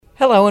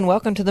Hello and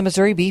welcome to the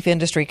Missouri Beef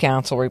Industry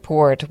Council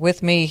Report.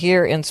 With me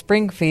here in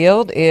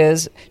Springfield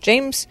is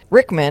James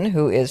Rickman,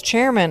 who is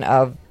chairman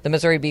of the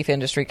Missouri Beef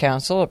Industry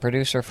Council, a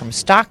producer from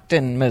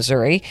Stockton,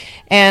 Missouri.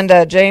 And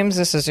James,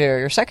 this is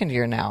your second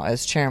year now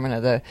as chairman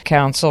of the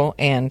council,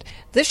 and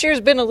this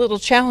year's been a little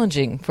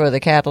challenging for the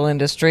cattle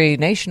industry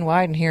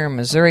nationwide, and here in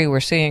Missouri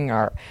we're seeing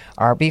our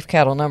beef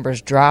cattle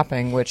numbers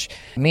dropping, which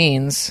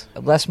means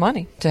less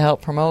money to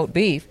help promote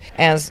beef.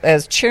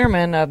 As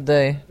chairman of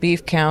the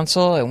Beef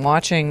Council and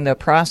watching the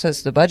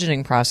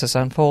budgeting process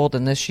unfold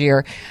in this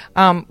year,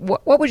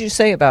 what would you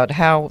say about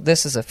how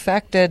this has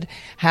affected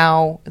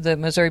how the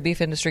Missouri Beef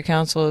Industry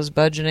Council is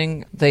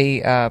budgeting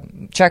the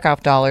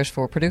checkoff dollars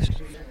for producers?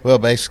 Well,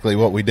 basically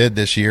what we did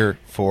this year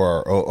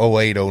for our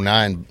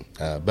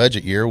 08-09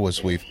 budget year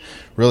was we've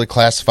really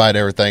classified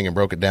everything and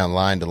broke it down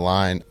line to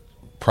line,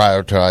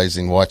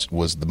 prioritizing what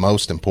was the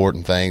most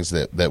important things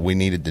that we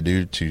needed to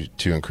do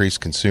to increase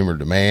consumer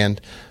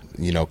demand,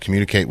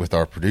 communicate with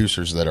our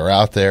producers that are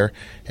out there,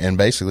 and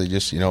basically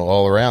just,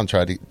 all around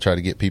try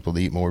to get people to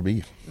eat more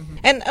beef. Mm-hmm.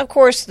 And, of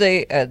course,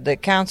 the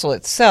council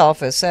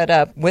itself is set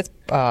up with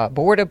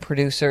board of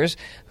producers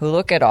who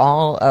look at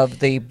all of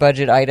the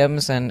budget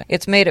items, and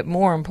it's made it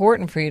more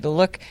important for you to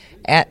look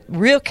at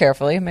real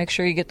carefully and make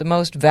sure you get the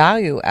most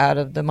value out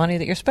of the money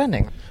that you're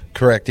spending.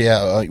 Correct,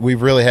 yeah.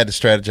 We've really had to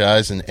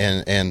strategize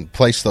and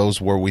place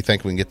those where we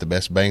think we can get the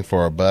best bang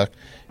for our buck.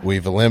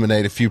 We've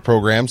eliminated a few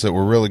programs that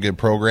were really good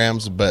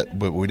programs, but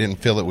we didn't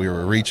feel that we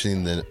were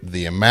reaching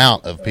the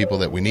amount of people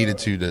that we needed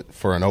to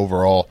for an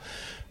overall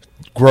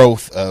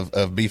growth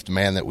of beef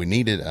demand that we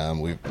needed.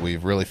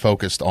 We've really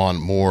focused on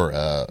more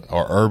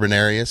our urban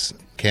areas,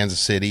 Kansas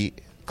City,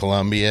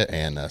 Columbia,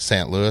 and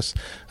St. Louis.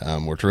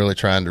 We're really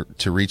trying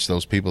to reach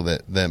those people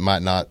that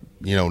might not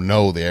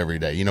know the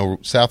everyday.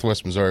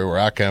 Southwest Missouri, where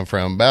I come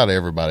from, about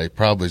everybody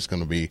probably is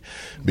going to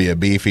be a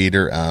beef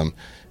eater.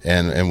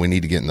 And we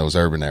need to get in those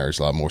urban areas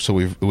a lot more. So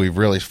we've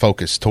really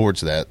focused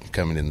towards that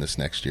coming in this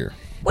next year.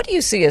 What do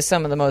you see as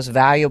some of the most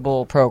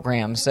valuable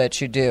programs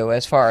that you do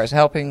as far as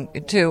helping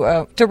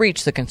to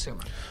reach the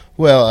consumer?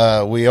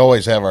 Well, we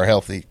always have our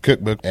healthy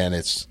cookbook, and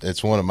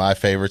it's one of my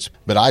favorites.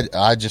 But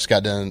I just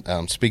got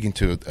done speaking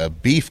to a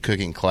beef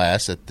cooking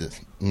class at the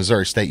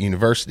Missouri State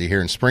University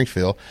here in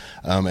Springfield,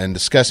 and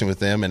discussing with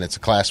them. And it's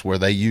a class where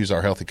they use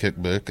our healthy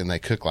cookbook, and they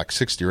cook like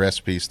 60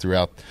 recipes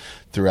throughout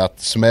the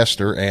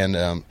semester.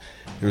 And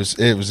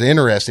it was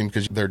interesting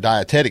because they're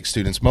dietetic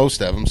students,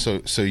 most of them.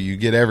 So you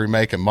get every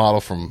make and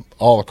model from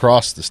all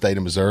across the state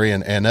of Missouri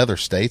and other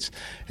states.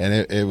 And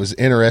it was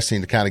interesting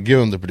to kind of give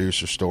them the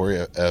producer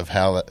story of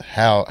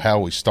how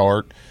we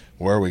start,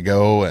 where we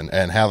go,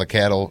 and how the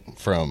cattle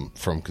from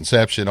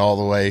conception all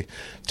the way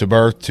to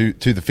birth to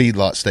the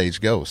feedlot stage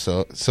goes.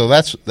 So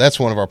that's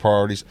one of our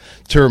priorities.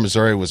 Tour of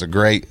Missouri was a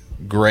great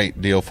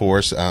deal for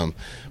us.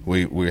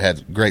 We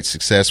had great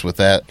success with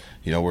that.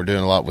 We're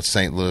doing a lot with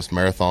St. Louis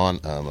Marathon.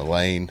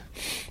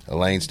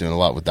 Elaine's doing a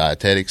lot with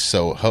dietetics.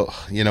 So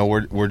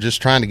we're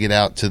just trying to get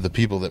out to the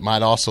people that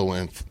might also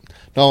not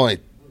only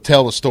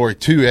tell the story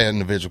to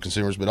individual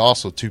consumers, but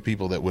also to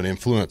people that would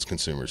influence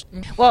consumers.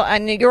 Well,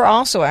 and you're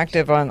also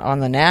active on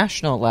the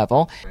national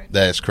level.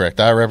 That is correct.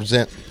 I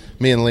represent,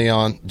 me and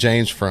Leon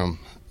James from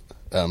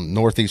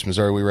Northeast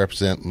Missouri. We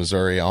represent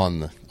Missouri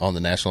on the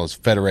National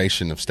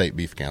Federation of State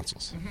Beef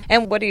Councils. Mm-hmm.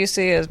 And what do you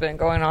see has been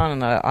going on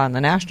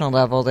the national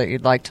level that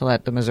you'd like to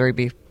let the Missouri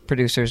beef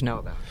producers know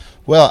about?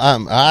 Well,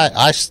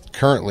 I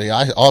currently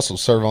also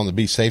serve on the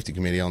Beef Safety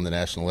Committee on the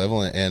national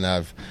level, and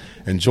I've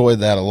enjoyed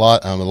that a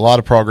lot. A lot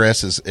of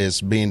progress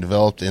is being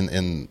developed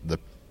in the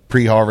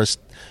pre-harvest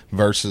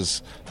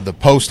versus the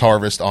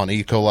post-harvest on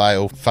E.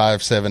 coli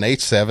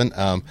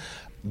 057H7.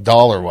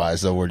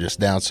 Dollar-wise, though, we're just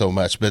down so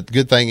much. But the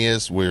good thing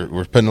is we're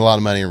putting a lot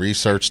of money in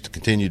research to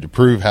continue to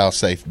prove how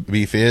safe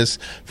beef is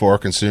for our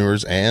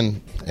consumers,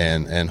 and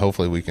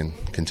hopefully we can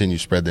continue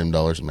to spread them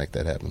dollars and make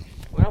that happen.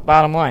 Well,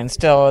 bottom line,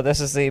 still, this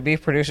is the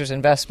beef producer's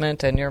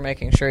investment, and you're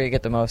making sure you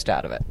get the most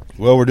out of it.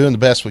 Well, we're doing the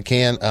best we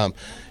can.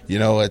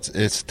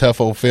 It's a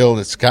tough old field.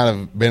 It's kind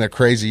of been a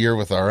crazy year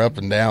with our up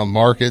and down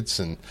markets,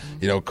 and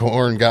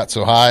corn got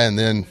so high, and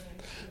then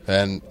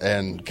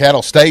and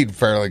cattle stayed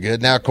fairly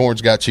good. Now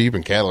corn's got cheap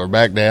and cattle are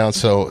back down.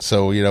 So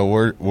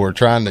we're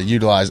trying to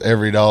utilize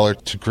every dollar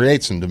to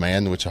create some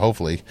demand, which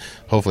hopefully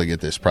get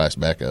this price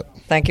back up.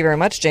 Thank you very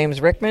much,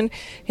 James Rickman,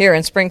 here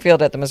in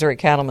Springfield at the Missouri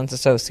Cattlemen's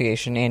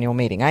Association annual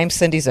meeting. I'm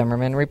Cindy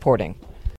Zimmerman reporting.